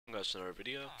Guys, to another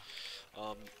video.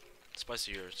 Um,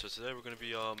 Spiceey here. So today we're gonna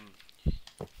be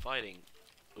fighting.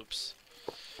 Oops,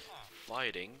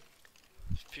 fighting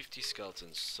 50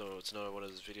 skeletons. So it's another one of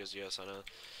those videos. Yes, I know.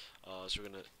 So we're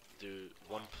gonna do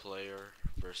one player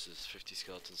versus 50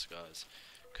 skeletons, guys.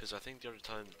 Cause I think the other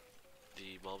time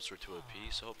the mobs were too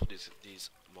OP. So hopefully these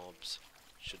mobs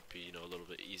should be a little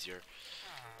bit easier.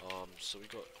 So we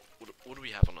got what do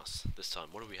we have on us this time?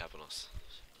 What do we have on us?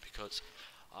 Because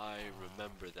I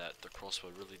remember that the crossbow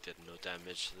really did no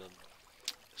damage to them.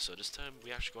 So this time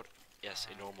we actually got, yes,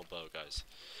 a normal bow, guys.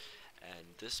 And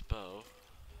this bow,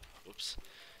 oops,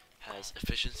 has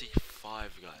efficiency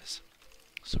 5, guys.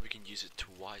 So we can use it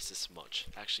twice as much,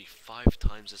 actually 5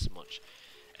 times as much,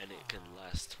 and it can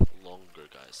last longer,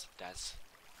 guys. That's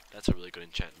a really good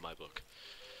enchant in my book.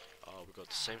 We got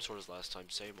the same sword as last time,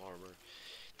 same armor,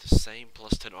 the same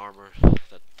plus 10 armor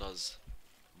that does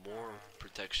more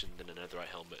protection than a netherite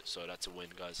helmet, so that's a win,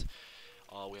 guys.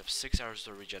 We have 6 hours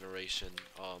of regeneration.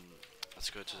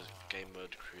 Let's go to game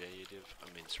mode creative,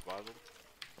 survival.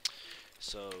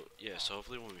 So yeah, so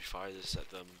hopefully when we fire this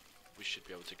at them, we should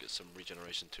be able to get some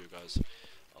regeneration too, guys.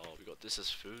 We got this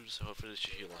as food, so hopefully this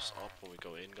should heal us up when we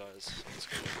go in, guys. So let's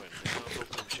go right now.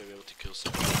 Hopefully we should be able to kill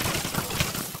some.